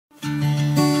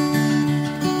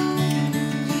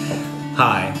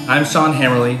Hi, I'm Sean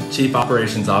Hammerle, Chief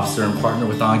Operations Officer and partner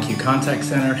with OnQ Contact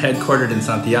Center, headquartered in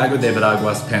Santiago de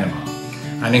Veraguas, Panama.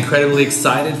 I'm incredibly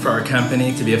excited for our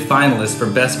company to be a finalist for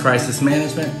Best Crisis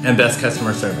Management and Best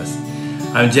Customer Service.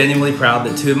 I'm genuinely proud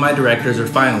that two of my directors are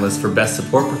finalists for Best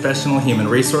Support Professional Human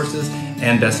Resources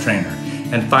and Best Trainer.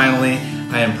 And finally,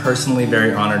 I am personally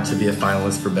very honored to be a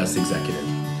finalist for Best Executive.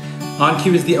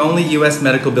 OnQ is the only U.S.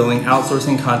 medical billing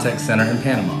outsourcing contact center in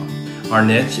Panama. Our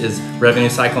niche is revenue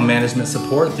cycle management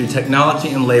support through technology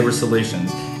and labor solutions,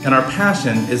 and our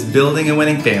passion is building a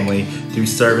winning family through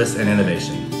service and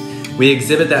innovation. We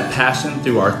exhibit that passion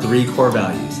through our three core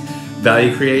values: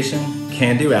 value creation,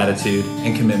 can-do attitude,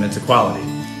 and commitment to quality.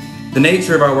 The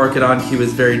nature of our work at OnQ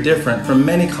is very different from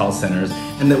many call centers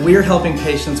in that we are helping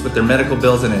patients with their medical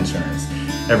bills and insurance.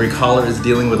 Every caller is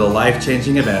dealing with a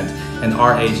life-changing event, and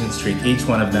our agents treat each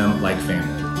one of them like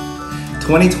family.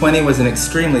 2020 was an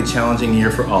extremely challenging year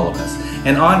for all of us,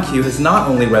 and OnQ has not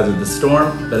only weathered the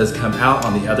storm, but has come out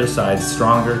on the other side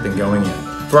stronger than going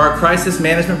in. For our crisis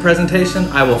management presentation,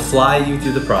 I will fly you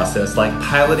through the process like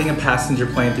piloting a passenger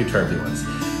plane through turbulence.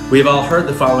 We have all heard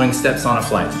the following steps on a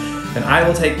flight, and I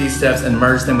will take these steps and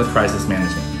merge them with crisis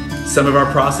management. Some of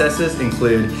our processes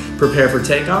include prepare for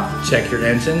takeoff, check your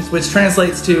engines, which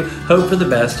translates to hope for the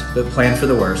best, but plan for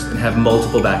the worst, and have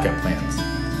multiple backup plans.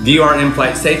 View our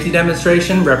in-flight safety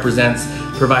demonstration represents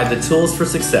provide the tools for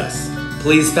success.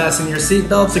 Please fasten your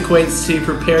seatbelts equates to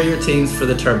prepare your teams for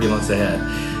the turbulence ahead.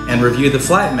 And review the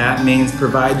flight map means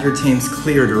provide your teams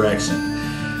clear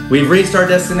direction. We've reached our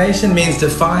destination means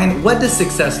define what does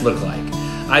success look like.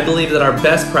 I believe that our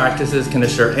best practices can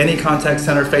assure any contact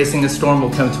center facing a storm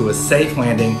will come to a safe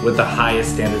landing with the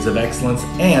highest standards of excellence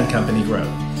and company growth.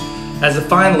 As a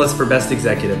finalist for Best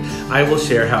Executive, I will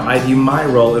share how I view my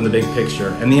role in the big picture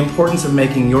and the importance of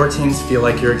making your teams feel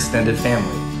like your extended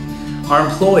family. Our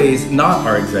employees, not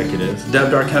our executives,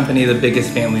 dubbed our company the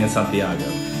biggest family in Santiago.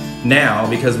 Now,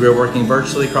 because we are working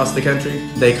virtually across the country,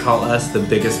 they call us the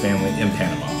biggest family in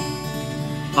Panama.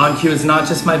 OnQ is not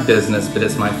just my business, but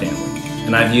it's my family.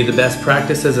 And I view the best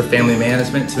practices of family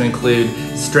management to include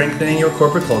strengthening your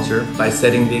corporate culture by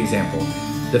setting the example.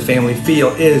 The family feel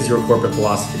is your corporate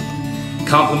philosophy.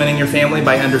 Complimenting your family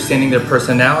by understanding their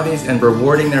personalities and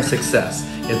rewarding their success.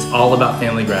 It's all about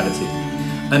family gratitude.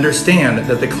 Understand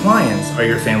that the clients are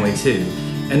your family too.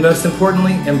 And most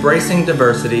importantly, embracing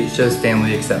diversity shows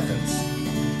family acceptance.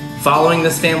 Following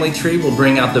this family tree will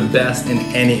bring out the best in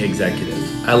any executive.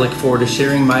 I look forward to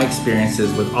sharing my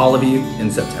experiences with all of you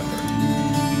in September.